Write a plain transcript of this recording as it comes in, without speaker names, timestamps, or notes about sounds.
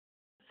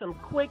some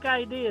quick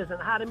ideas on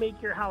how to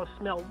make your house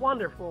smell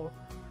wonderful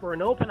for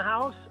an open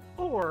house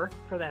or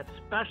for that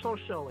special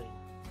showing.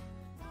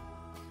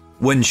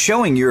 When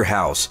showing your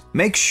house,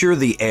 make sure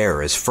the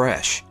air is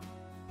fresh.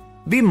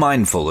 Be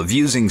mindful of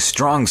using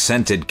strong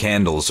scented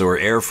candles or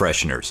air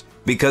fresheners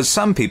because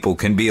some people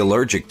can be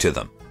allergic to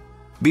them.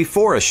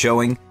 Before a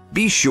showing,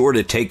 be sure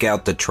to take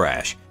out the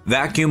trash,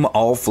 vacuum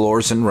all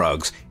floors and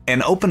rugs,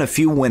 and open a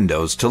few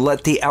windows to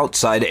let the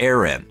outside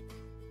air in.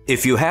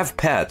 If you have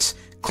pets,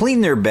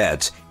 clean their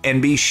beds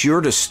and be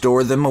sure to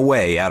store them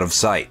away out of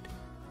sight.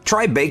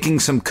 Try baking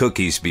some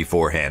cookies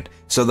beforehand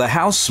so the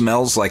house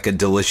smells like a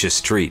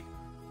delicious treat.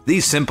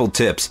 These simple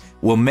tips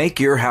will make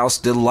your house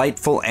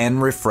delightful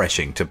and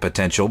refreshing to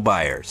potential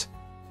buyers.